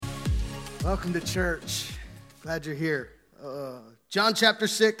Welcome to church. Glad you're here. John chapter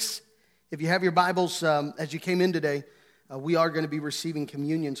 6. If you have your Bibles, as you came in today, we are going to be receiving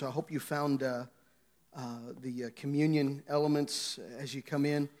communion. So I hope you found the communion elements as you come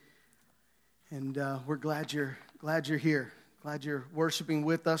in. And we're glad you're here. Glad you're worshiping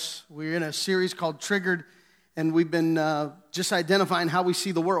with us. We're in a series called Triggered, and we've been just identifying how we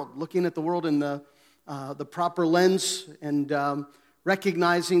see the world, looking at the world in the proper lens, and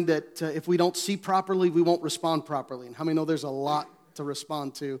recognizing that if we don't see properly, we won't respond properly. And how many know there's a lot to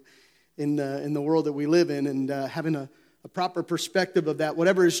respond to in the world that we live in, and having a proper perspective of that.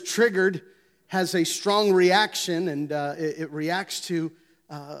 Whatever is triggered has a strong reaction, and it reacts to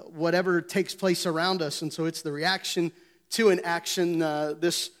whatever takes place around us. And so it's the reaction to an action.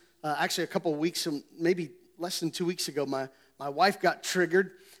 Actually a couple of weeks, maybe less than 2 weeks ago, my wife got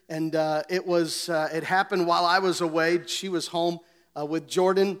triggered, and it happened while I was away. She was home with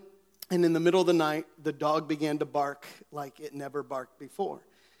Jordan, and in the middle of the night, the dog began to bark like it never barked before.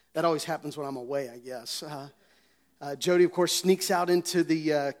 That always happens when I'm away, I guess. Jody, of course, sneaks out into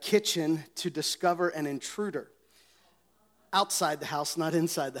the kitchen to discover an intruder outside the house, not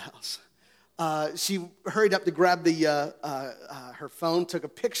inside the house. She hurried up to grab her phone, took a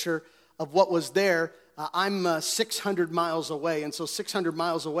picture of what was there. I'm 600 miles away, and so 600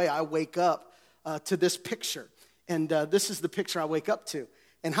 miles away, I wake up to this picture. And this is the picture I wake up to.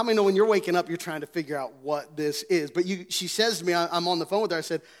 And how many know when you're waking up, you're trying to figure out what this is? But she says to me, I'm on the phone with her. I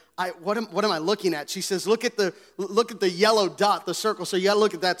said, what am I looking at? She says, look at the yellow dot, the circle. So you got to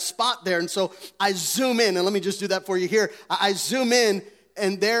look at that spot there. And so I zoom in, and let me just do that for you here. I zoom in,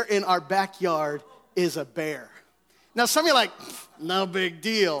 and there in our backyard is a bear. Now some of you are like, no big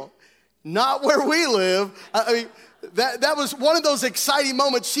deal. Not where we live. I mean, that was one of those exciting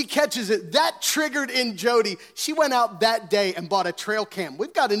moments. She catches it. That triggered in Jody. She went out that day and bought a trail cam.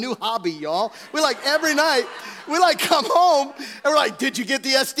 We've got a new hobby, y'all. We every night, come home and we're like, did you get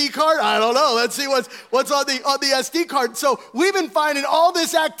the SD card? I don't know. Let's see what's on the SD card. So we've been finding all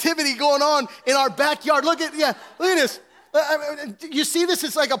this activity going on in our backyard. Look at this. You see this?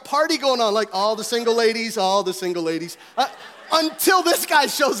 It's like a party going on, like all the single ladies. Until this guy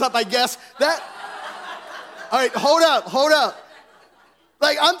shows up, I guess. All right, hold up.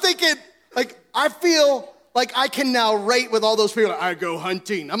 Like, I'm thinking, like, I feel like I can now rate with all those people. I go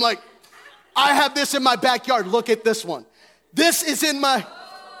hunting. I'm like, I have this in my backyard. Look at this one. This is in my...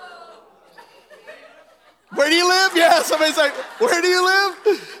 Where do you live? Yeah, somebody's like, where do you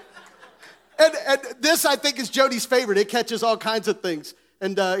live? And this, I think, is Jody's favorite. It catches all kinds of things.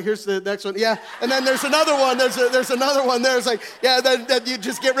 And here's the next one. Yeah, and then there's another one. There's another one there. It's like, yeah, then you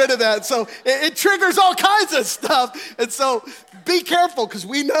just get rid of that. So it triggers all kinds of stuff. And so be careful, because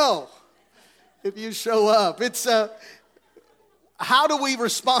we know if you show up. It's how do we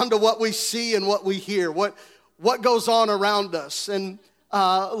respond to what we see and what we hear? What goes on around us? And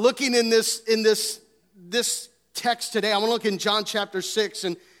looking in this text today, I want to look in John chapter 6,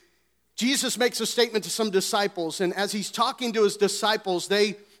 and Jesus makes a statement to some disciples, and as he's talking to his disciples,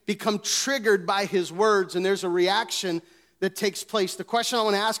 they become triggered by his words, and there's a reaction that takes place. The question I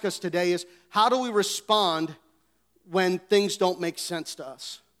want to ask us today is, how do we respond when things don't make sense to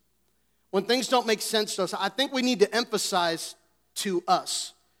us? When things don't make sense to us, I think we need to emphasize to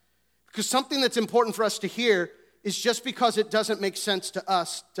us, because something that's important for us to hear is just because it doesn't make sense to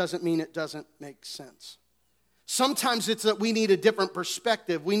us doesn't mean it doesn't make sense. Sometimes it's that we need a different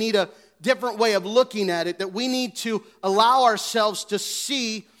perspective. We need a different way of looking at it, that we need to allow ourselves to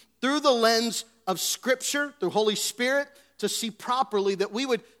see through the lens of Scripture, through Holy Spirit, to see properly, that we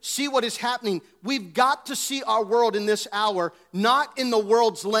would see what is happening. We've got to see our world in this hour, not in the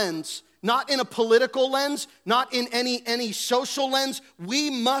world's lens, not in a political lens, not in any social lens. We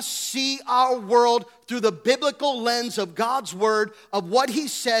must see our world through the biblical lens of God's word, of what he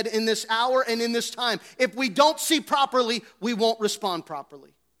said in this hour and in this time. If we don't see properly, we won't respond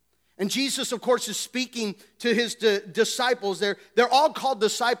properly. And Jesus, of course, is speaking to his disciples. They're all called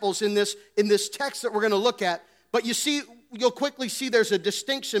disciples in this text that we're going to look at. But you'll quickly see there's a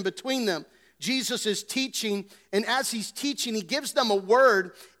distinction between them. Jesus is teaching, and as he's teaching, he gives them a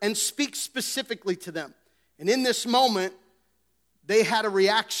word and speaks specifically to them. And in this moment, they had a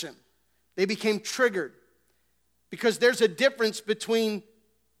reaction. They became triggered, because there's a difference between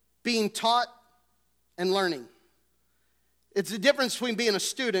being taught and learning. It's a difference between being a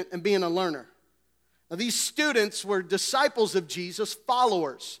student and being a learner. Now, these students were disciples of Jesus,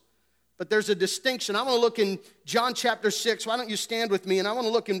 followers. But there's a distinction. I want to look in John chapter 6. Why don't you stand with me? And I want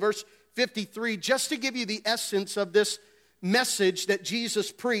to look in verse 53, just to give you the essence of this message that Jesus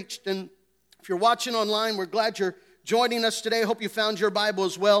preached. And if you're watching online, we're glad you're joining us today. I hope you found your Bible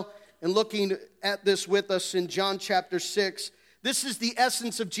as well. and looking at this with us in John chapter 6. This is the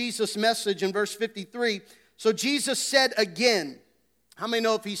essence of Jesus' message in verse 53. So Jesus said again. How many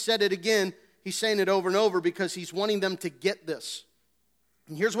know if he said it again, he's saying it over and over because he's wanting them to get this.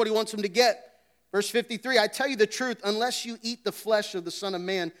 And here's what he wants them to get. Verse 53, I tell you the truth, unless you eat the flesh of the Son of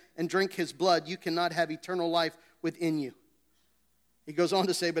Man and drink his blood, you cannot have eternal life within you. He goes on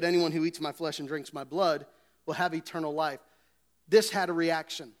to say, but anyone who eats my flesh and drinks my blood will have eternal life. This had a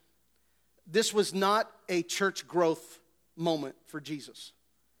reaction. This was not a church growth moment for Jesus.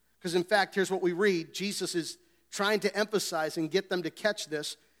 Because in fact, here's what we read. Jesus is trying to emphasize and get them to catch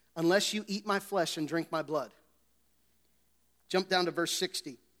this. Unless you eat my flesh and drink my blood. Jump down to verse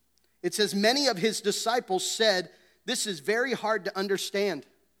 60. It says, many of his disciples said, this is very hard to understand.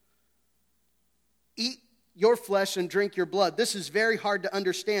 Eat your flesh and drink your blood. This is very hard to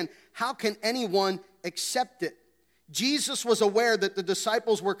understand. How can anyone accept it? Jesus was aware that the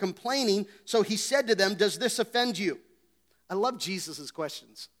disciples were complaining, so he said to them, does this offend you? I love Jesus'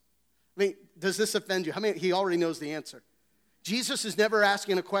 questions. I mean, does this offend you? He already knows the answer. Jesus is never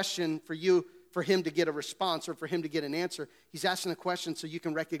asking a question for him to get a response or for him to get an answer. He's asking a question so you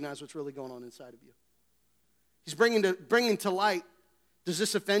can recognize what's really going on inside of you. He's bringing to light, does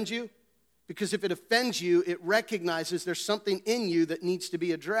this offend you? Because if it offends you, it recognizes there's something in you that needs to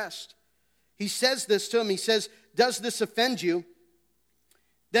be addressed. He says this to him. He says, does this offend you?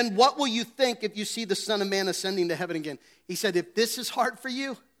 Then what will you think if you see the Son of Man ascending to heaven again? He said, if this is hard for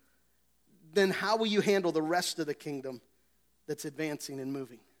you, then how will you handle the rest of the kingdom that's advancing and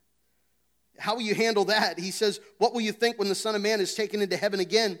moving? How will you handle that? He says, what will you think when the Son of Man is taken into heaven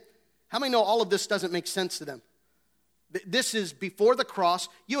again? How many know all of this doesn't make sense to them? This is before the cross.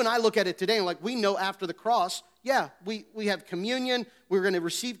 You and I look at it today and we know after the cross, yeah, we have communion. We're going to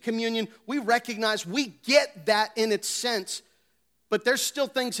receive communion. We recognize, we get that in its sense. But there's still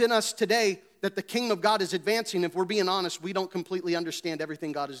things in us today that the kingdom of God is advancing. If we're being honest, we don't completely understand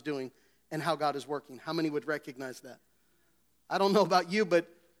everything God is doing and how God is working. How many would recognize that? I don't know about you, but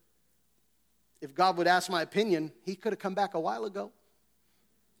if God would ask my opinion, he could have come back a while ago,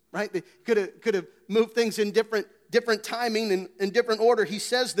 right? They could have moved things in different timing and in different order. He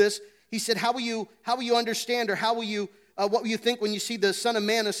says this. He said, how will you understand, or what will you think when you see the Son of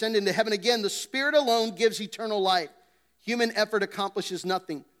Man ascend into heaven again? The Spirit alone gives eternal life. Human effort accomplishes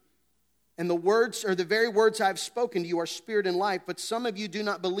nothing. And the very words I have spoken to you are spirit and life, but some of you do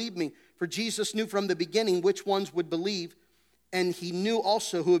not believe me. For Jesus knew from the beginning which ones would believe, and he knew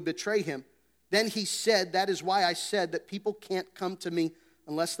also who would betray him. Then he said, that is why I said that people can't come to me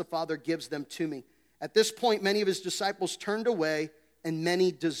unless the Father gives them to me. At this point, many of his disciples turned away, and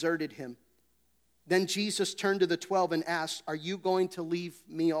many deserted him. Then Jesus turned to the 12 and asked, are you going to leave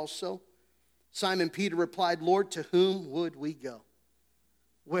me also? Simon Peter replied, Lord, to whom would we go?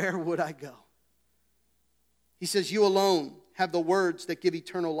 Where would I go? He says, you alone have the words that give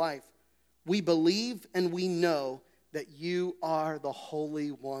eternal life. We believe and we know that you are the Holy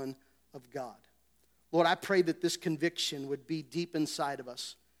One of God. Lord, I pray that this conviction would be deep inside of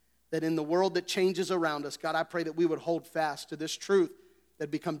us, that in the world that changes around us, God, I pray that we would hold fast to this truth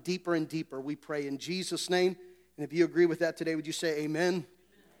that become deeper and deeper. We pray in Jesus' name. And if you agree with that today, would you say amen?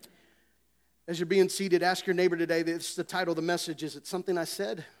 As you're being seated, ask your neighbor today, this is the title of the message. Is it something I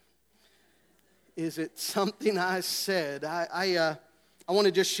said? Is it something I said? I want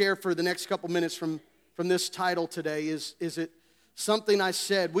to just share for the next couple minutes from this title today. Is it something I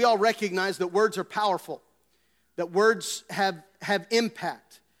said? We all recognize that words are powerful, that words have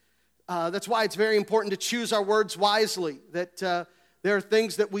impact. That's why it's very important to choose our words wisely, that there are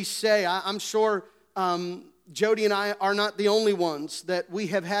things that we say. I'm sure Jody and I are not the only ones that we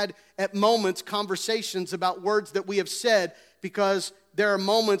have had at moments conversations about words that we have said, because there are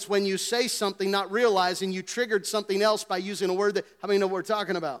moments when you say something not realizing you triggered something else by using a word that, how many know what we're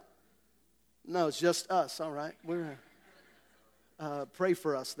talking about? No, it's just us, all right. We're pray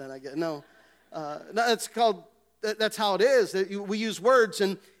for us then, I guess. No, that's how it is. We use words,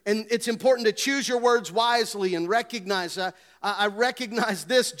 and it's important to choose your words wisely and recognize. I recognize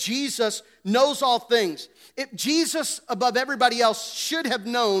this. Jesus knows all things. If Jesus, above everybody else, should have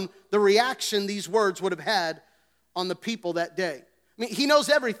known the reaction these words would have had on the people that day. I mean, he knows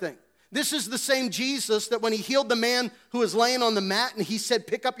everything. This is the same Jesus that when he healed the man who was laying on the mat and he said,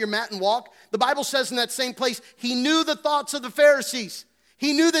 pick up your mat and walk. The Bible says in that same place, he knew the thoughts of the Pharisees.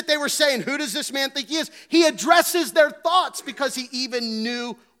 He knew that they were saying, who does this man think he is? He addresses their thoughts because he even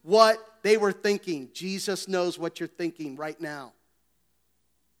knew what they were thinking. Jesus knows what you're thinking right now.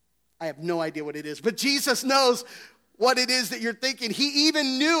 I have no idea what it is, but Jesus knows what it is that you're thinking. He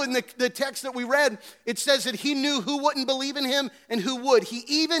even knew in the text that we read, it says that he knew who wouldn't believe in him and who would. He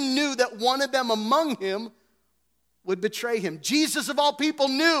even knew that one of them among him would betray him. Jesus of all people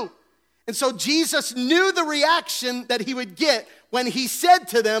knew. And so Jesus knew the reaction that he would get when he said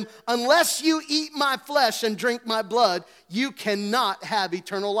to them, unless you eat my flesh and drink my blood, you cannot have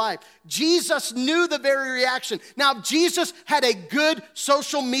eternal life. Jesus knew the very reaction. Now, if Jesus had a good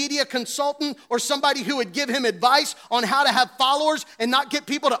social media consultant or somebody who would give him advice on how to have followers and not get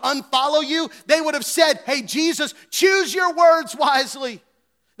people to unfollow you, they would have said, hey, Jesus, choose your words wisely.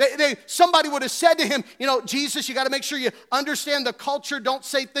 Somebody would have said to him, Jesus, you got to make sure you understand the culture. Don't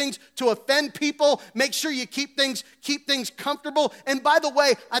say things to offend people. Make sure you keep things comfortable. And by the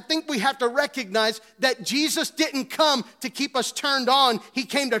way, I think we have to recognize that Jesus didn't come to keep us turned on. He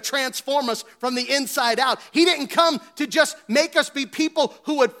came to transform us from the inside out. He didn't come to just make us be people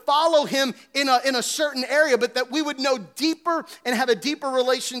who would follow him in a certain area, but that we would know deeper and have a deeper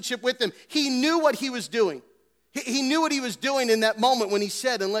relationship with him. He knew what he was doing. He knew what he was doing in that moment when he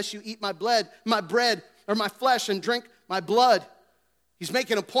said, unless you eat my bread or my flesh and drink my blood. He's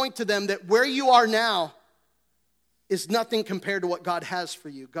making a point to them that where you are now is nothing compared to what God has for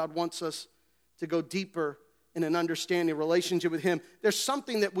you. God wants us to go deeper in an understanding relationship with him. There's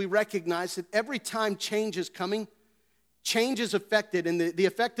something that we recognize that every time change is coming, change is affected, and the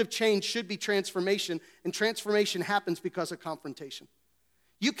effect of change should be transformation, and transformation happens because of confrontation.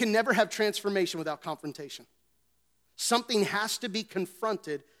 You can never have transformation without confrontation. Something has to be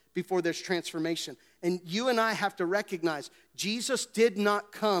confronted before there's transformation. And you and I have to recognize Jesus did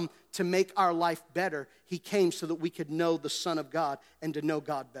not come to make our life better. He came so that we could know the Son of God and to know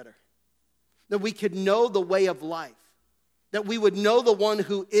God better. That we could know the way of life. That we would know the one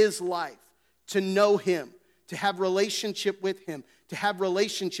who is life. To know him. To have relationship with him. To have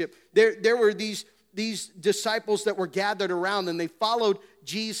relationship. There were these disciples that were gathered around and they followed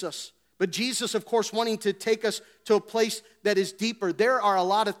Jesus. But Jesus, of course, wanting to take us to a place that is deeper. There are a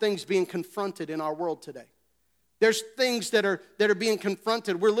lot of things being confronted in our world today. There's things that are being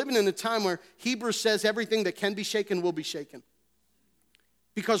confronted. We're living in a time where Hebrews says everything that can be shaken will be shaken.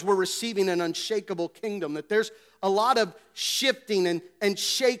 Because we're receiving an unshakable kingdom. That there's a lot of shifting and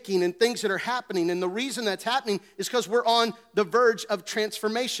shaking and things that are happening. And the reason that's happening is because we're on the verge of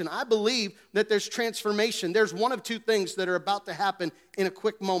transformation. I believe that there's transformation. There's one of two things that are about to happen in a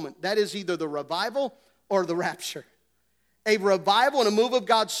quick moment. That is either the revival or the rapture. A revival and a move of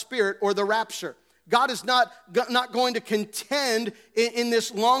God's Spirit or the rapture. God is not going to contend in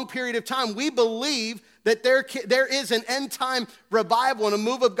this long period of time. We believe that there is an end-time revival and a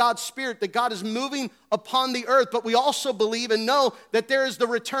move of God's Spirit, that God is moving upon the earth. But we also believe and know that there is the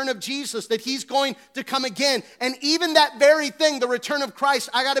return of Jesus, that he's going to come again. And even that very thing, the return of Christ,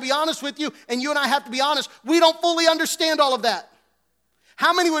 I got to be honest with you, and you and I have to be honest, we don't fully understand all of that.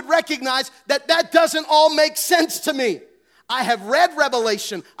 How many would recognize that doesn't all make sense to me? I have read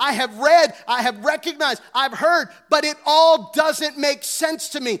Revelation, I have recognized, I've heard, but it all doesn't make sense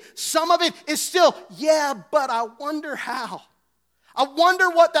to me. Some of it is still, but I wonder how. I wonder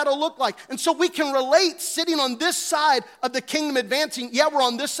what that'll look like. And so we can relate sitting on this side of the kingdom advancing. We're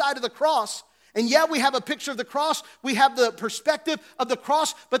on this side of the cross. And we have a picture of the cross. We have the perspective of the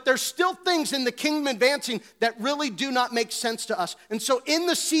cross. But there's still things in the kingdom advancing that really do not make sense to us. And so in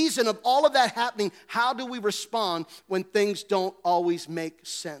the season of all of that happening, how do we respond when things don't always make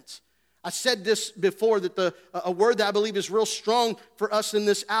sense? I said this before, that a word that I believe is real strong for us in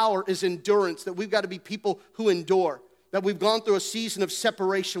this hour is endurance. That we've got to be people who endure. That we've gone through a season of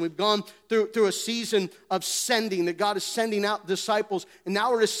separation. We've gone through a season of sending, that God is sending out disciples. And now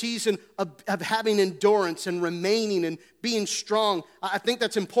we're in a season of having endurance and remaining and being strong. I think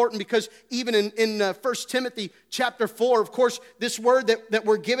that's important because even in 1 Timothy chapter 4, of course, this word that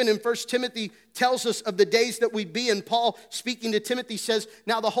we're given in 1 Timothy tells us of the days that we'd be. And Paul, speaking to Timothy, says,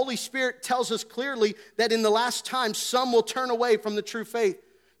 now the Holy Spirit tells us clearly that in the last time, some will turn away from the true faith.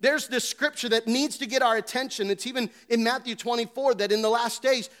 There's this scripture that needs to get our attention. It's even in Matthew 24 that in the last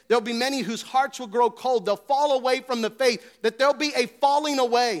days, there'll be many whose hearts will grow cold. They'll fall away from the faith, that there'll be a falling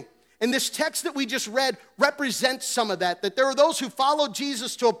away. And this text that we just read represents some of that there are those who followed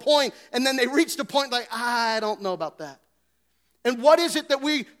Jesus to a point, and then they reached a point like, I don't know about that. And what is it that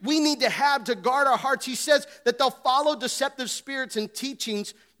we need to have to guard our hearts? He says that they'll follow deceptive spirits and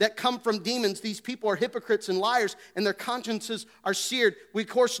teachings that come from demons. These people are hypocrites and liars, and their consciences are seared. We, of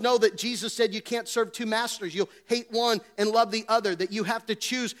course, know that Jesus said you can't serve two masters. You'll hate one and love the other, that you have to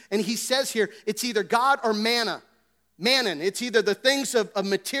choose. And he says here, it's either God or manna. Mammon. It's either the things of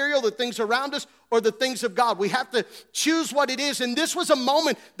material, the things around us, or the things of God. We have to choose what it is. And this was a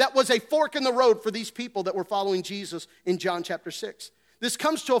moment that was a fork in the road for these people that were following Jesus in John chapter 6. This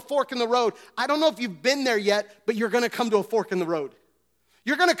comes to a fork in the road. I don't know if you've been there yet, but you're going to come to a fork in the road.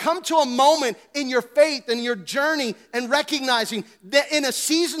 You're going to come to a moment in your faith and your journey and recognizing that in a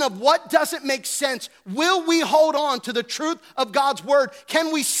season of what doesn't make sense, will we hold on to the truth of God's word?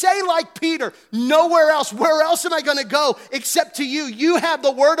 Can we say like Peter, nowhere else, where else am I going to go except to you? You have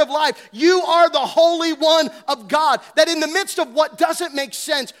the word of life. You are the Holy One of God. That in the midst of what doesn't make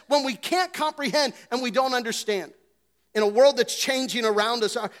sense, when we can't comprehend and we don't understand, in a world that's changing around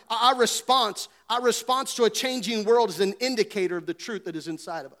us, our response to a changing world is an indicator of the truth that is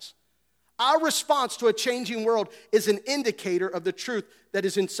inside of us. Our response to a changing world is an indicator of the truth that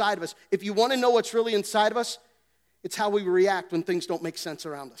is inside of us. If you want to know what's really inside of us, it's how we react when things don't make sense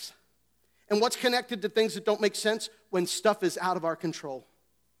around us. And what's connected to things that don't make sense? When stuff is out of our control.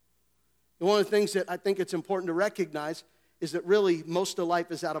 And one of the things that I think it's important to recognize is that really most of life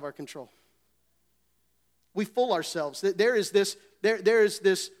is out of our control. We fool ourselves. There is this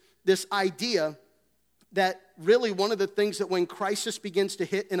idea that really one of the things that when crisis begins to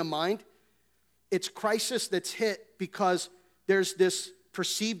hit in a mind, it's crisis that's hit because there's this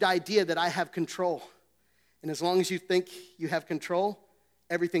perceived idea that I have control. And as long as you think you have control,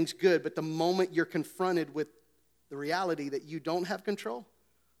 everything's good. But the moment you're confronted with the reality that you don't have control,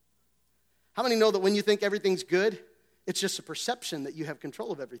 how many know that when you think everything's good, it's just a perception that you have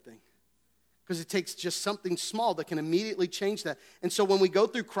control of everything? Because it takes just something small that can immediately change that. And so when we go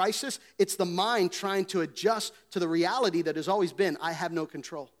through crisis, it's the mind trying to adjust to the reality that has always been, I have no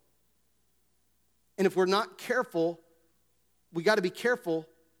control. And if we're not careful, we got to be careful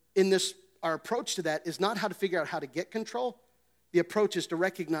in this. Our approach to that is not how to figure out how to get control. The approach is to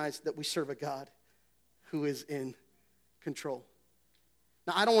recognize that we serve a God who is in control.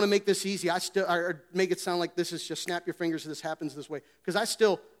 Now, I don't want to make this easy. Or make it sound like this is just snap your fingers and this happens this way. Because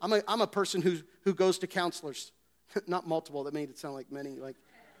I'm a person who goes to counselors. Not multiple, that made it sound like many. Like,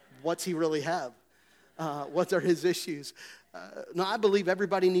 what's he really have? What are his issues? No, I believe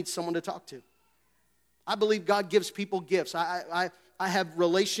everybody needs someone to talk to. I believe God gives people gifts. I have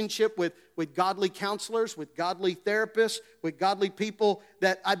relationship with godly counselors, with godly therapists, with godly people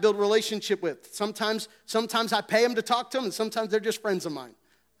that I build relationship with. Sometimes I pay them to talk to them, and sometimes they're just friends of mine.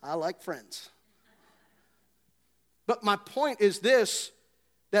 I like friends. But my point is this,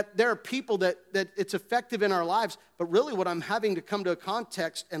 that there are people that it's effective in our lives, but really what I'm having to come to a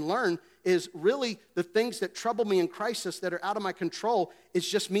context and learn is really the things that trouble me in crisis that are out of my control is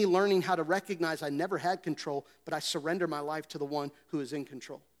just me learning how to recognize I never had control, but I surrender my life to the one who is in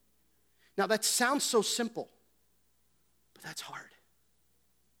control. Now that sounds so simple, but that's hard.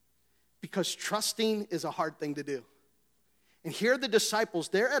 Because trusting is a hard thing to do. And here are the disciples,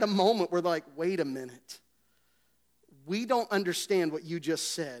 they're at a moment where they're like, wait a minute. We don't understand what you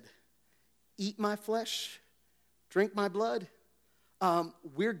just said. Eat my flesh, drink my blood.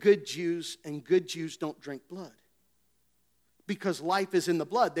 We're good Jews, and good Jews don't drink blood. Because life is in the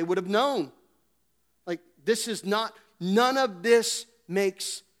blood. They would have known. Like, none of this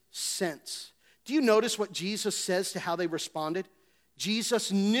makes sense. Do you notice what Jesus says to how they responded?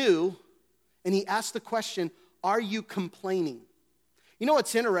 Jesus knew, and he asked the question, are you complaining? You know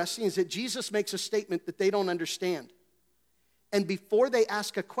what's interesting is that Jesus makes a statement that they don't understand. And before they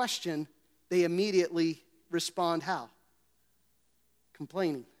ask a question, they immediately respond how?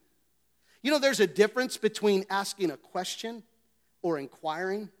 Complaining. You know, there's a difference between asking a question or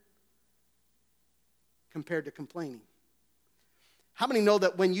inquiring compared to complaining. How many know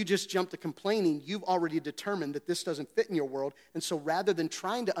that when you just jump to complaining, you've already determined that this doesn't fit in your world, and so rather than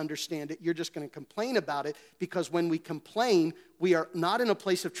trying to understand it, you're just going to complain about it, because when we complain, we are not in a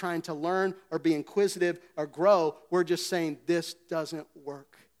place of trying to learn or be inquisitive or grow. We're just saying, this doesn't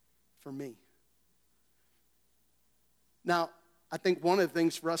work for me. Now, I think one of the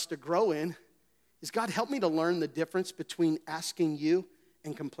things for us to grow in is, God, help me to learn the difference between asking you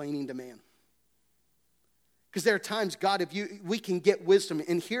and complaining to man. Because there are times, God, we can get wisdom.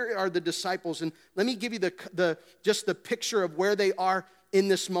 And here are the disciples. And let me give you just the picture of where they are in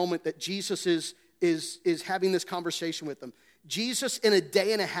this moment that Jesus is having this conversation with them. Jesus, in a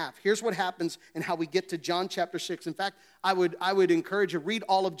day and a half, here's what happens and how we get to John chapter 6. In fact, I would encourage you, read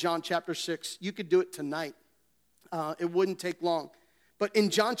all of John chapter 6. You could do it tonight. It wouldn't take long. But in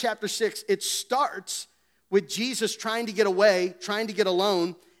John chapter 6, it starts with Jesus trying to get away, trying to get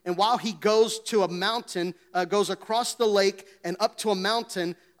alone. And while he goes to a mountain, goes across the lake and up to a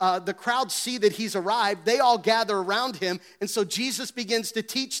mountain, the crowd see that he's arrived. They all gather around him. And so Jesus begins to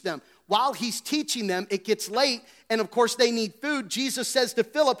teach them. while he's teaching them, it gets late, and of course they need food. Jesus says to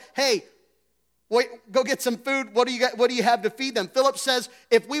Philip, hey, wait, go get some food. What do you have to feed them? Philip says,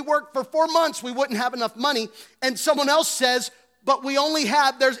 if we worked for 4 months, we wouldn't have enough money. And someone else says, but we only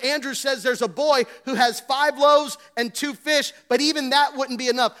have, Andrew says there's a boy who has 5 loaves and 2 fish, but even that wouldn't be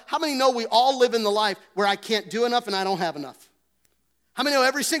enough. How many know we all live in the life where I can't do enough and I don't have enough? How many know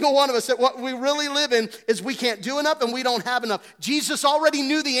every single one of us that what we really live in is we can't do enough and we don't have enough? Jesus already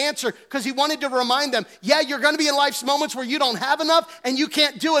knew the answer because he wanted to remind them, yeah, you're going to be in life's moments where you don't have enough and you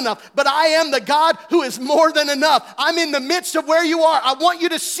can't do enough, but I am the God who is more than enough. I'm in the midst of where you are. I want you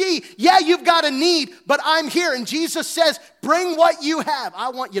to see, yeah, you've got a need, but I'm here. And Jesus says, bring what you have. I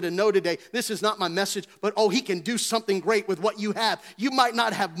want you to know today, this is not my message, but he can do something great with what you have. You might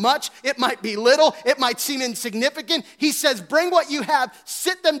not have much. It might be little. It might seem insignificant. He says, bring what you have,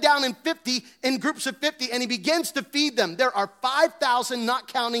 sit them down in groups of 50, and he begins to feed them. There are 5,000, not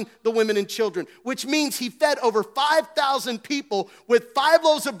counting the women and children, which means he fed over 5,000 people with 5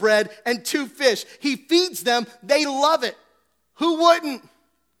 loaves of bread and 2 fish. He feeds them. They love it. Who wouldn't?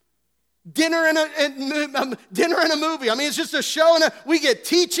 Dinner and a movie. I mean, it's just a show, and we get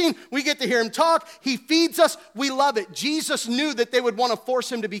teaching. We get to hear him talk. He feeds us. We love it. Jesus knew that they would want to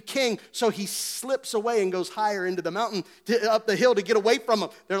force him to be king, so he slips away and goes higher into the mountain, up the hill to get away from them.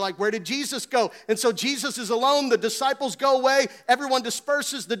 They're like, where did Jesus go? And so Jesus is alone. The disciples go away. Everyone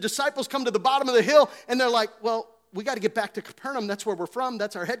disperses. The disciples come to the bottom of the hill, and they're like, well, we got to get back to Capernaum. That's where we're from.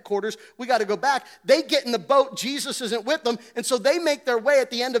 That's our headquarters. We got to go back. They get in the boat. Jesus isn't with them. And so they make their way at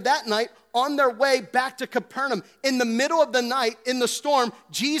the end of that night on their way back to Capernaum. In the middle of the night, in the storm,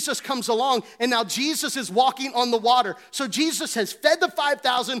 Jesus comes along. And now Jesus is walking on the water. So Jesus has fed the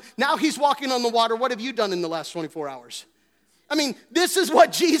 5,000. Now he's walking on the water. What have you done in the last 24 hours? I mean, this is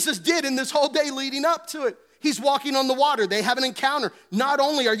what Jesus did in this whole day leading up to it. He's walking on the water. They have an encounter. Not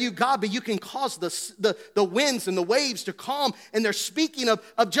only are you God, but you can cause the winds and the waves to calm. And they're speaking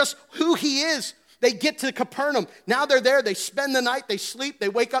of just who he is. They get to Capernaum. Now they're there. They spend the night. They sleep. They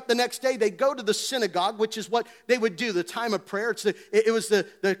wake up the next day. They go to the synagogue, which is what they would do, the time of prayer. It was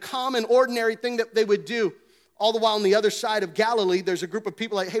the common, ordinary thing that they would do. All the while on the other side of Galilee, there's a group of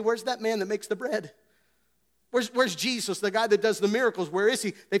people like, hey, where's that man that makes the bread? Where's Jesus, the guy that does the miracles? Where is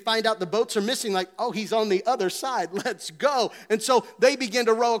he? They find out the boats are missing, like, oh, he's on the other side. Let's go. And so they begin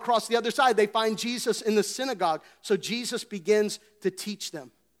to row across the other side. They find Jesus in the synagogue. So Jesus begins to teach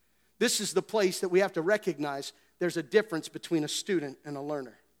them. This is the place that we have to recognize there's a difference between a student and a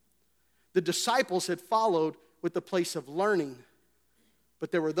learner. The disciples had followed with the place of learning,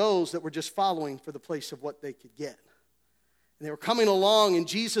 but there were those that were just following for the place of what they could get. And they were coming along, and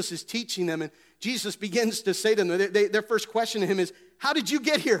Jesus is teaching them, and Jesus begins to say to them, their first question to him is, how did you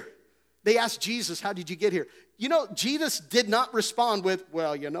get here? They asked Jesus, how did you get here? You know, Jesus did not respond with,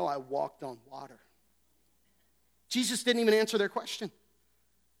 well, I walked on water. Jesus didn't even answer their question.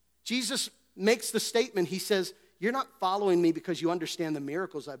 Jesus makes the statement, he says, you're not following me because you understand the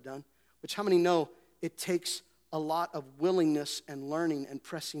miracles I've done, which how many know it takes a lot of willingness and learning and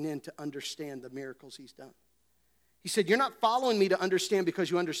pressing in to understand the miracles he's done. He said, you're not following me to understand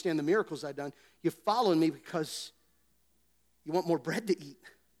because you understand the miracles I've done. You're following me because you want more bread to eat.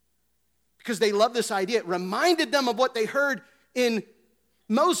 Because they love this idea. It reminded them of what they heard in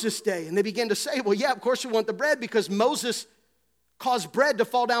Moses' day. And they began to say, well, yeah, of course we want the bread because Moses caused bread to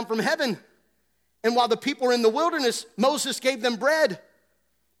fall down from heaven. And while the people were in the wilderness, Moses gave them bread.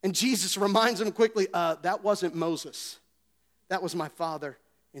 And Jesus reminds them quickly, that wasn't Moses. That was my Father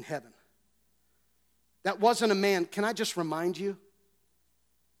in heaven. That wasn't a man. Can I just remind you?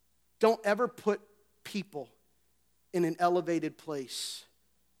 Don't ever put people in an elevated place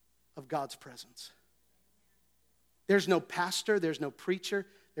of God's presence. There's no pastor, there's no preacher,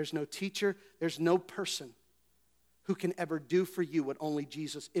 there's no teacher, there's no person who can ever do for you what only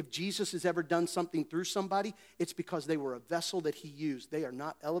Jesus. If Jesus has ever done something through somebody, it's because they were a vessel that he used. They are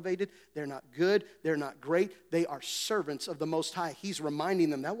not elevated, they're not good, they're not great, they are servants of the Most High. He's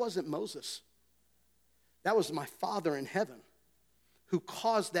reminding them, that wasn't Moses. That was my Father in heaven who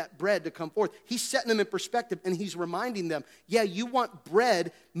caused that bread to come forth. He's setting them in perspective, and he's reminding them, yeah, you want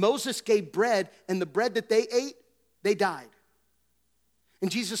bread. Moses gave bread, and the bread that they ate, they died.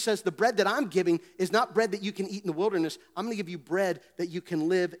 And Jesus says, the bread that I'm giving is not bread that you can eat in the wilderness. I'm going to give you bread that you can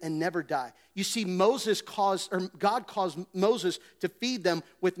live and never die. You see, God caused Moses to feed them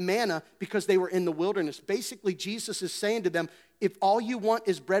with manna because they were in the wilderness. Basically, Jesus is saying to them, if all you want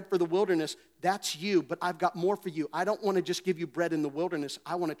is bread for the wilderness, that's you, but I've got more for you. I don't want to just give you bread in the wilderness.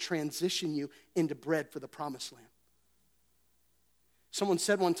 I want to transition you into bread for the promised land. Someone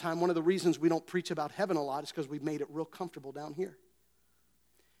said one time, one of the reasons we don't preach about heaven a lot is because we've made it real comfortable down here.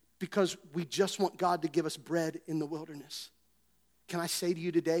 because we just want God to give us bread in the wilderness. Can I say to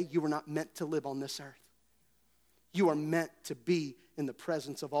you today, you were not meant to live on this earth. You are meant to be in the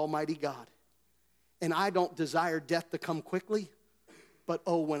presence of Almighty God. And I don't desire death to come quickly, but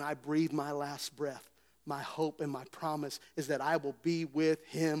when I breathe my last breath, my hope and my promise is that I will be with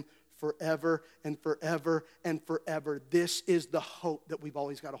him forever and forever and forever. This is the hope that we've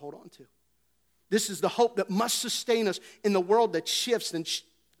always got to hold on to. This is the hope that must sustain us in the world that shifts and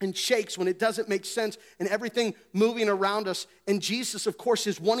shakes when it doesn't make sense and everything moving around us. And Jesus, of course,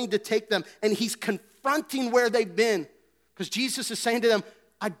 is wanting to take them, and he's confronting where they've been. Because Jesus is saying to them,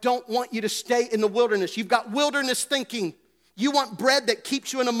 I don't want you to stay in the wilderness. You've got wilderness thinking. You want bread that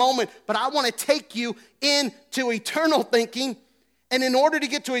keeps you in a moment, but I want to take you into eternal thinking. And in order to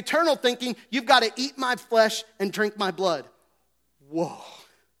get to eternal thinking, you've got to eat my flesh and drink my blood. Whoa.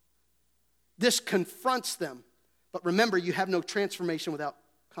 This confronts them. But remember, you have no transformation without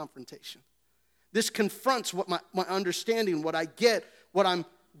confrontation. This confronts what my understanding, what I get, what I'm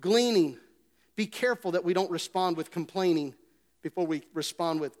gleaning. Be careful that we don't respond with complaining before we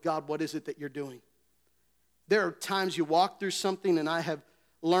respond with, God, what is it that you're doing? There are times you walk through something, and I have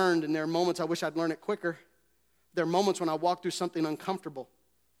learned, and there are moments I wish I'd learned it quicker. There are moments when I walk through something uncomfortable,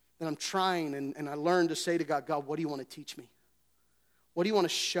 and I'm trying, and I learn to say to God, God, what do you want to teach me? What do you want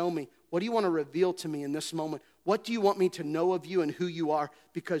to show me? What do you want to reveal to me in this moment? What do you want me to know of you and who you are?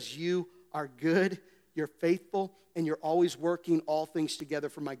 Because you are good, you're faithful, and you're always working all things together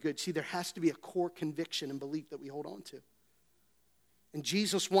for my good. See, there has to be a core conviction and belief that we hold on to. And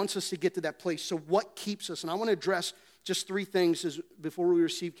Jesus wants us to get to that place. So what keeps us? And I want to address just three things before we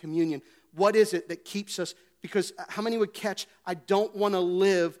receive communion. What is it that keeps us? Because how many would catch, I don't want to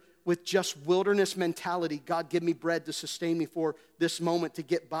live with just wilderness mentality. God, give me bread to sustain me for this moment to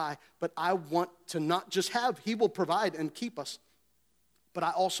get by. But I want to not just have, he will provide and keep us. But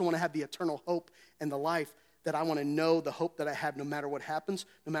I also want to have the eternal hope and the life that I want to know the hope that I have no matter what happens,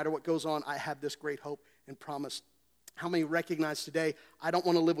 no matter what goes on, I have this great hope and promise. How many recognize today, I don't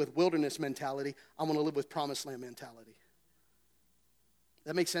want to live with wilderness mentality, I want to live with promised land mentality?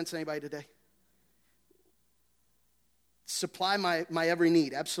 That makes sense to anybody today? Supply my every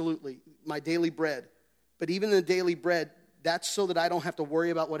need, absolutely, my daily bread. But even the daily bread, that's so that I don't have to worry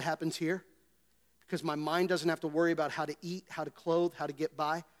about what happens here. Because my mind doesn't have to worry about how to eat, how to clothe, how to get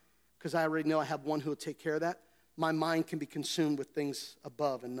by. Because I already know I have one who will take care of that. My mind can be consumed with things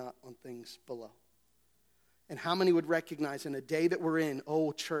above and not on things below. And how many would recognize in a day that we're in,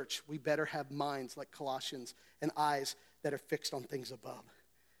 oh, church, we better have minds like Colossians and eyes that are fixed on things above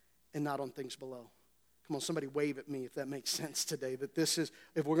and not on things below. Come on, somebody wave at me if that makes sense today, that this is,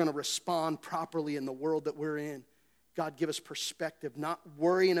 if we're going to respond properly in the world that we're in, God, give us perspective, not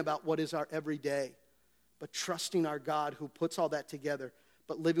worrying about what is our everyday, but trusting our God who puts all that together,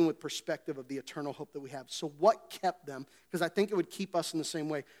 but living with perspective of the eternal hope that we have. So what kept them? Because I think it would keep us in the same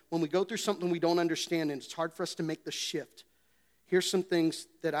way. When we go through something we don't understand and it's hard for us to make the shift, here's some things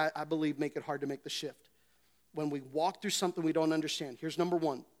that I believe make it hard to make the shift. When we walk through something we don't understand, here's number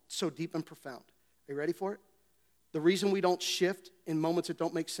one, so deep and profound. Are you ready for it? The reason we don't shift in moments that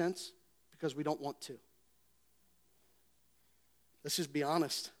don't make sense, because we don't want to. Let's just be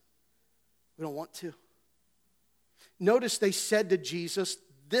honest. We don't want to. Notice they said to Jesus,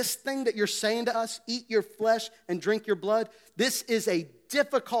 this thing that you're saying to us, eat your flesh and drink your blood, this is a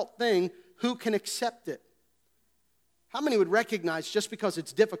difficult thing. Who can accept it? How many would recognize just because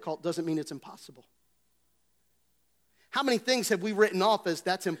it's difficult doesn't mean it's impossible? How many things have we written off as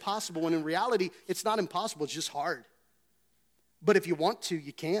that's impossible when in reality it's not impossible, it's just hard. But if you want to,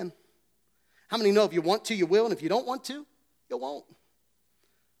 you can. How many know if you want to, you will, and if you don't want to, you won't?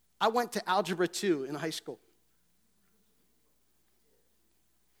 I went to Algebra 2 in high school.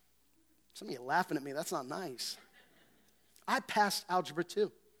 Some of you are laughing at me. That's not nice. I passed Algebra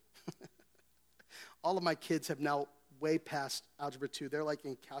 2. All of my kids have now way past Algebra 2. They're like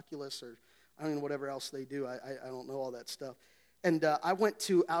in calculus or I don't know whatever else they do. I don't know all that stuff. And I went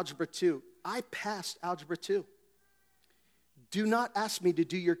to Algebra 2. I passed Algebra 2. Do not ask me to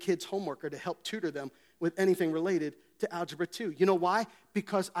do your kids' homework or to help tutor them with anything related to Algebra 2. You know why?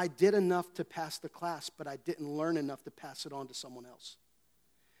 Because I did enough to pass the class, but I didn't learn enough to pass it on to someone else.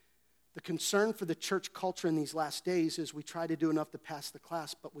 The concern for the church culture in these last days is we try to do enough to pass the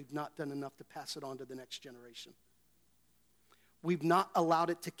class, but we've not done enough to pass it on to the next generation. We've not allowed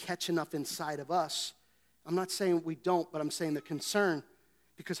it to catch enough inside of us. I'm not saying we don't, but I'm saying the concern,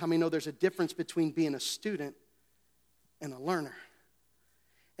 because how many know there's a difference between being a student and a learner?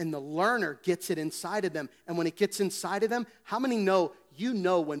 And the learner gets it inside of them. And when it gets inside of them, how many know, you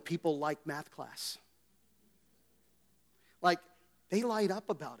know when people like math class? Like, they light up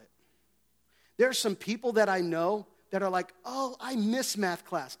about it. There's some people that I know that are like, oh, I miss math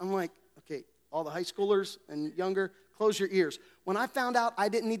class. I'm like, okay, all the high schoolers and younger, close your ears. When I found out I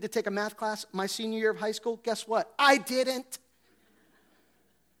didn't need to take a math class my senior year of high school, guess what? I didn't.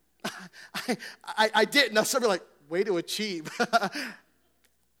 I didn't. Now some are like, way to achieve.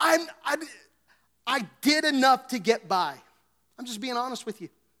 I did enough to get by. I'm just being honest with you.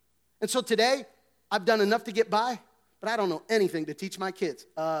 And so today, I've done enough to get by, but I don't know anything to teach my kids.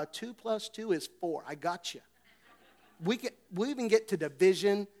 2 + 2 is 4. I got you. We even get to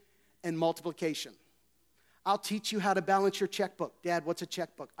division and multiplication. I'll teach you how to balance your checkbook. Dad, what's a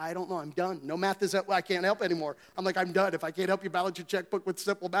checkbook? I don't know. I'm done. No math is I can't help anymore. I'm like, I'm done. If I can't help you balance your checkbook with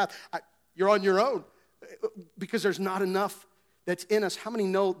simple math, you're on your own. Because there's not enough that's in us. How many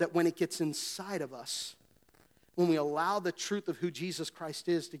know that when it gets inside of us, when we allow the truth of who Jesus Christ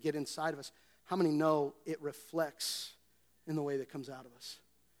is to get inside of us, how many know it reflects in the way that comes out of us?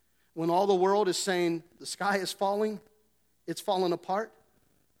 When all the world is saying the sky is falling, it's falling apart,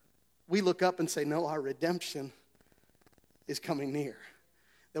 we look up and say, no, our redemption is coming near.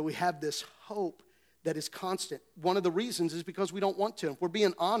 That we have this hope that is constant. One of the reasons is because we don't want to. If we're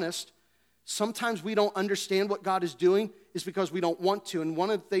being honest, sometimes we don't understand what God is doing is because we don't want to. And one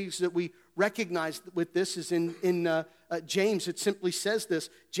of the things that we recognize with this is in James. It simply says this.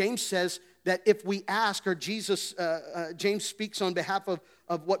 James says that if we ask, or James speaks on behalf of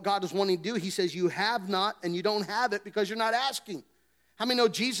what God is wanting to do. He says, you have not and you don't have it because you're not asking. How many know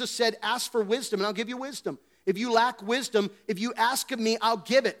Jesus said, ask for wisdom and I'll give you wisdom. If you lack wisdom, if you ask of me, I'll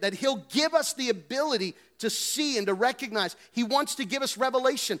give it. That he'll give us the ability to see and to recognize. He wants to give us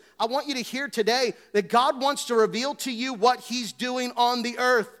revelation. I want you to hear today that God wants to reveal to you what he's doing on the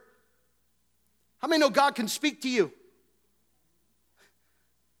earth. How many know God can speak to you?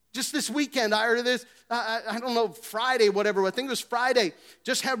 Just this weekend, I heard this, I don't know, Friday, whatever, I think it was Friday,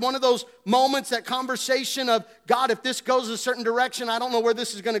 just had one of those moments, that conversation of, God, if this goes a certain direction, I don't know where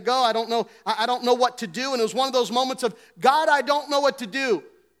this is going to go. I don't know what to do. And it was one of those moments of, God, I don't know what to do.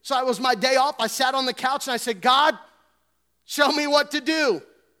 So it was my day off. I sat on the couch and I said, God, show me what to do.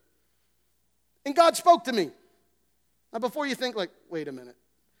 And God spoke to me. Now, before you think like, wait a minute.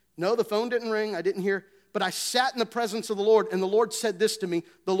 No, the phone didn't ring. I didn't hear. But I sat in the presence of the Lord, and the Lord said this to me.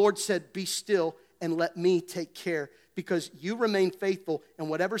 The Lord said, be still and let me take care, because you remain faithful, and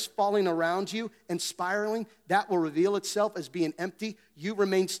whatever's falling around you and spiraling, that will reveal itself as being empty. You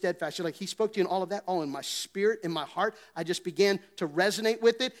remain steadfast. You're like, he spoke to you in all of that, all in my spirit, in my heart. I just began to resonate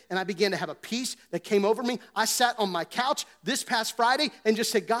with it, and I began to have a peace that came over me. I sat on my couch this past Friday and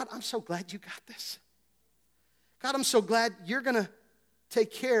just said, God, I'm so glad you got this. God, I'm so glad you're going to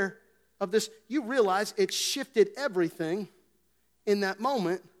take care of this. You realize it shifted everything in that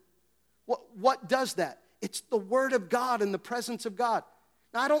moment. What does that? It's the Word of God and the presence of God.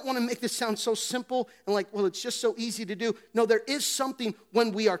 Now, I don't want to make this sound so simple and like, well, it's just so easy to do. No, there is something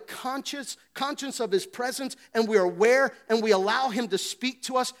when we are conscious of His presence, and we are aware and we allow Him to speak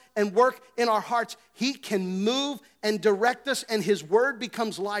to us and work in our hearts. He can move and direct us, and His Word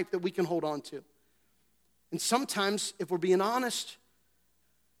becomes life that we can hold on to. And sometimes, if we're being honest,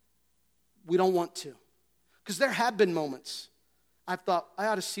 we don't want to. Because there have been moments I've thought, I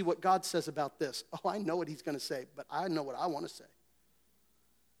ought to see what God says about this. Oh, I know what He's going to say, but I know what I want to say.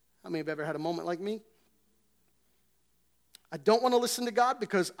 How many have ever had a moment like me? I don't want to listen to God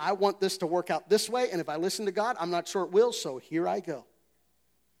because I want this to work out this way, and if I listen to God, I'm not sure it will, so here I go.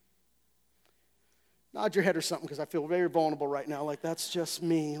 Nod your head or something, because I feel very vulnerable right now, like that's just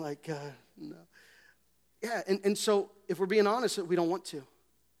me, like, no. Yeah, and so if we're being honest, we don't want to.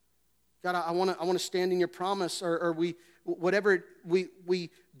 God, I want to stand in your promise, or we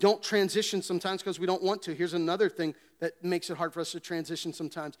don't transition sometimes because we don't want to. Here's another thing that makes it hard for us to transition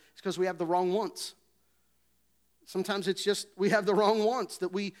sometimes. It's because we have the wrong wants. Sometimes it's just we have the wrong wants,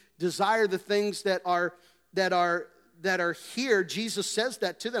 that we desire the things that are here. Jesus says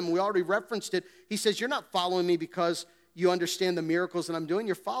that to them. We already referenced it. He says, you're not following me because you understand the miracles that I'm doing.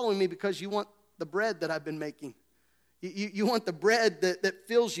 You're following me because you want the bread that I've been making. You want the bread that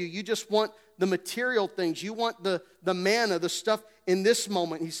fills you. You just want the material things. You want the manna, the stuff in this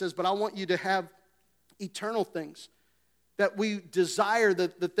moment. He says, but I want you to have eternal things. That we desire the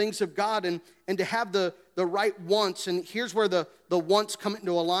things of God and to have the right wants. And here's where the wants come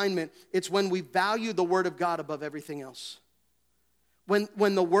into alignment. It's when we value the Word of God above everything else.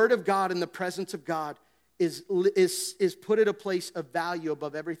 When the Word of God and the presence of God is put at a place of value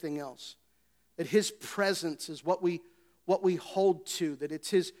above everything else. That His presence is what we hold to, that it's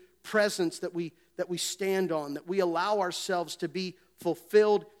His presence that we stand on, that we allow ourselves to be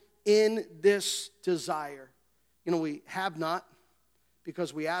fulfilled in this desire. You know, we have not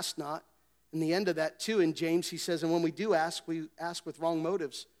because we ask not, In the end of that too, in James, he says, and when we do ask, we ask with wrong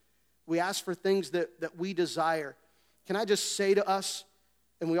motives. We ask for things that we desire. Can I just say to us,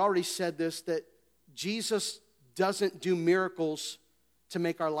 and we already said this, that Jesus doesn't do miracles to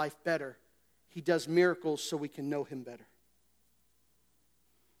make our life better. He does miracles so we can know him better.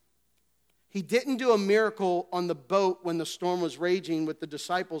 He didn't do a miracle on the boat when the storm was raging with the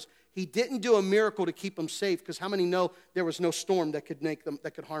disciples. He didn't do a miracle to keep them safe, because how many know there was no storm that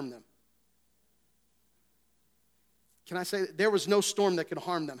could harm them? Can I say that? There was no storm that could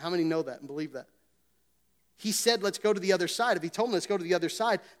harm them? How many know that and believe that? He said, let's go to the other side. If he told them, let's go to the other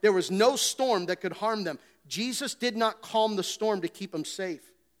side, there was no storm that could harm them. Jesus did not calm the storm to keep them safe.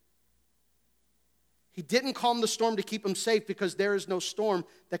 He didn't calm the storm to keep them safe because there is no storm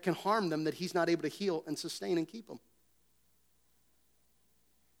that can harm them that he's not able to heal and sustain and keep them.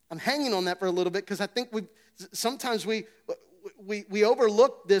 I'm hanging on that for a little bit because I think sometimes we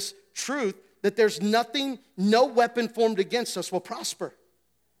overlook this truth that there's nothing, no weapon formed against us will prosper.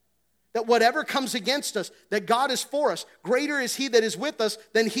 That whatever comes against us, that God is for us. Greater is he that is with us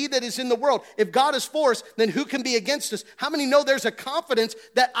than he that is in the world. If God is for us, then who can be against us? How many know there's a confidence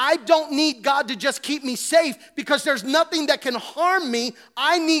that I don't need God to just keep me safe because there's nothing that can harm me?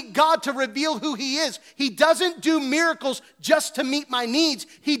 I need God to reveal who he is. He doesn't do miracles just to meet my needs.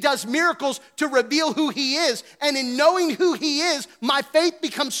 He does miracles to reveal who he is. And in knowing who he is, my faith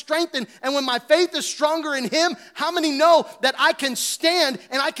becomes strengthened. And when my faith is stronger in him, how many know that I can stand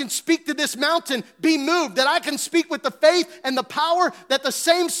and I can speak to this mountain, be moved, that I can speak with the faith and the power that the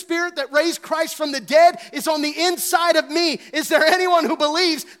same Spirit that raised Christ from the dead is on the inside of me? Is there anyone who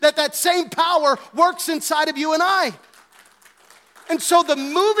believes that that same power works inside of you and I? And so the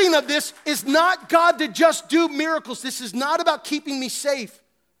moving of this is not God to just do miracles. This is not about keeping me safe.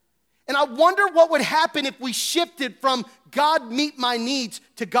 And I wonder what would happen if we shifted from God meet my needs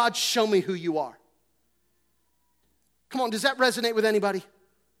to God show me who you are. Come on, does that resonate with anybody?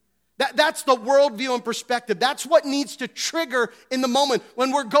 That's the worldview and perspective. That's what needs to trigger in the moment.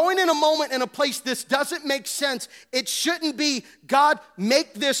 When we're going in a moment in a place this doesn't make sense, it shouldn't be, God,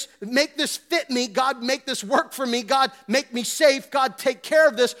 make this fit me. God, make this work for me. God, make me safe. God, take care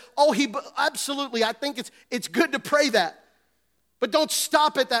of this. Oh, absolutely. I think it's good to pray that. But don't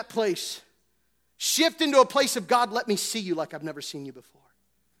stop at that place. Shift into a place of, God, let me see you like I've never seen you before.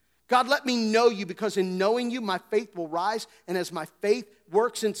 God, let me know you, because in knowing you, my faith will rise. And as my faith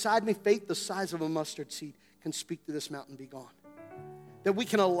works inside me, faith the size of a mustard seed can speak to this mountain, be gone. That we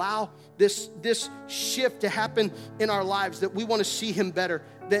can allow this shift to happen in our lives, that we want to see him better.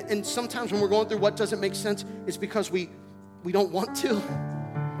 And sometimes when we're going through what doesn't make sense, it's because we don't want to,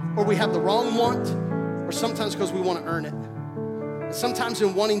 or we have the wrong want, or sometimes because we want to earn it. And sometimes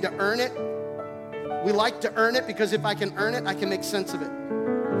in wanting to earn it, we like to earn it because if I can earn it, I can make sense of it.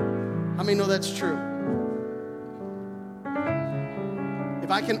 How many know that's true? If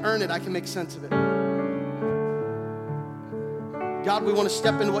I can earn it, I can make sense of it. God, we want to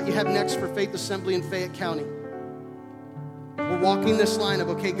step into what you have next for Faith Assembly in Fayette County. We're walking this line of,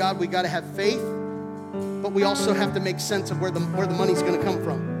 okay, God, we got to have faith, but we also have to make sense of where the money's going to come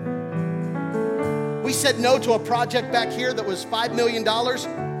from. We said no to a project back here that was $5 million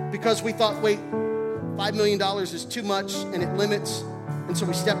because we thought, wait, $5 million is too much and it limits. And so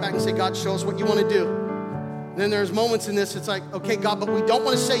we step back and say, God, show us what you want to do. And then there's moments in this, it's like, okay, God, but we don't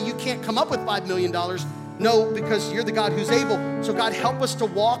want to say you can't come up with $5 million. No, because you're the God who's able. So God, help us to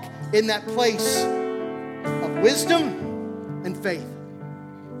walk in that place of wisdom and faith.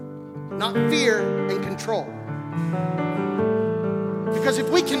 Not fear and control. Because if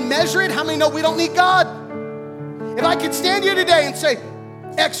we can measure it, how many know we don't need God? If I could stand here today and say,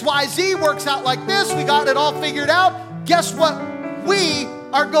 XYZ works out like this, we got it all figured out, guess what we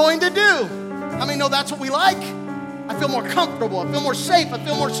are going to do? How many know that's what we like? I feel more comfortable. I feel more safe. I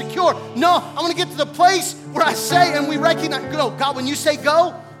feel more secure. No, I want to get to the place where I say and we recognize, go, God, when you say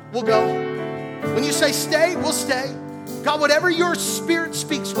go, we'll go. When you say stay, we'll stay. God, whatever your Spirit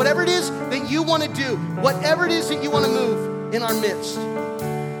speaks, whatever it is that you want to do, whatever it is that you want to move in our midst.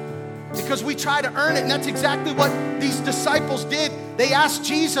 Because we try to earn it, and that's exactly what these disciples did. They asked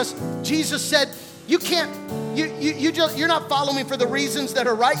Jesus. Jesus said, you can't, you're not following me for the reasons that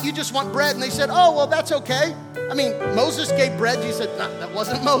are right. You just want bread. And they said, oh, well, that's okay. I mean, Moses gave bread. Jesus said, no, that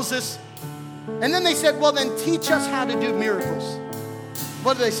wasn't Moses. And then they said, well, then teach us how to do miracles.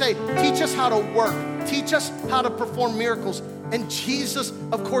 What do they say? Teach us how to work. Teach us how to perform miracles. And Jesus,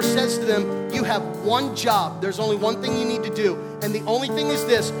 of course, says to them, you have one job. There's only one thing you need to do. And the only thing is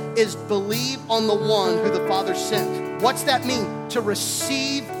this, is believe on the one who the Father sent. What's that mean? To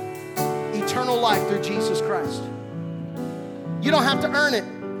receive eternal life through Jesus Christ. You don't have to earn it.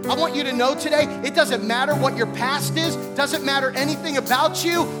 I want you to know today, it doesn't matter what your past is, doesn't matter anything about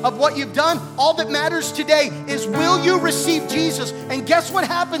you, of what you've done. All that matters today is, will you receive Jesus? And guess what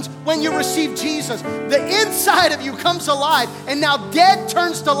happens when you receive Jesus? The inside of you comes alive, and now dead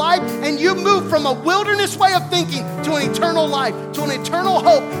turns to life, and you move from a wilderness way of thinking to an eternal life, to an eternal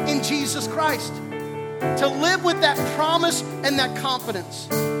hope in Jesus Christ. To live with that promise and that confidence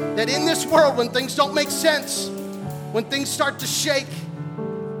that in this world, when things don't make sense, when things start to shake,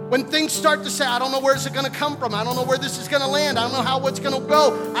 when things start to say, I don't know where's it going to come from. I don't know where this is going to land. I don't know how what's going to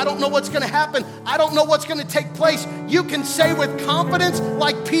go. I don't know what's going to happen. I don't know what's going to take place. You can say with confidence,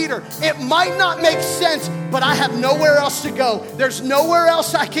 like Peter, it might not make sense, but I have nowhere else to go. There's nowhere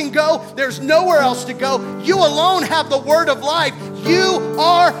else I can go. There's nowhere else to go. You alone have the word of life. You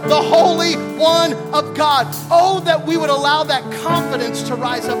are the Holy One of God. Oh, that we would allow that confidence to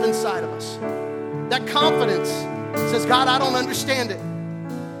rise up inside of us. That confidence says, God, I don't understand it.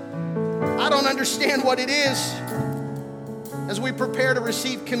 I don't understand what it is. As we prepare to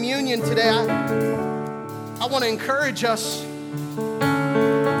receive communion today, I want to encourage us.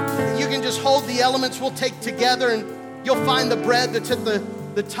 You can just hold the elements we'll take together, and you'll find the bread that's at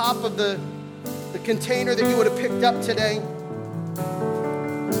the top of the container that you would have picked up today.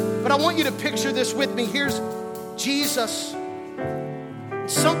 But I want you to picture this with me. Here's Jesus.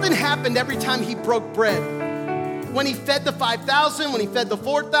 Something happened every time he broke bread. When he fed the 5,000, when he fed the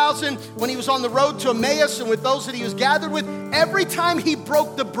 4,000, when he was on the road to Emmaus and with those that he was gathered with, every time he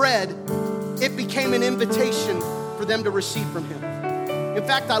broke the bread, it became an invitation for them to receive from him. In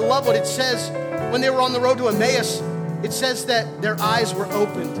fact, I love what it says. When they were on the road to Emmaus, it says that their eyes were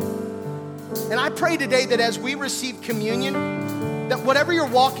opened. And I pray today that as we receive communion, that whatever you're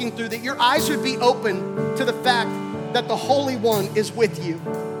walking through, that your eyes would be open to the fact that the Holy One is with you.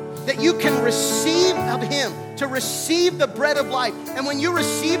 That you can receive of him, to receive the bread of life. And when you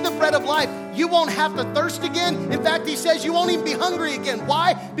receive the bread of life, you won't have to thirst again. In fact, he says you won't even be hungry again.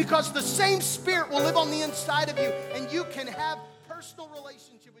 Why? Because the same Spirit will live on the inside of you, and you can have personal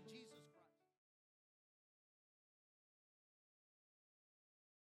relationships.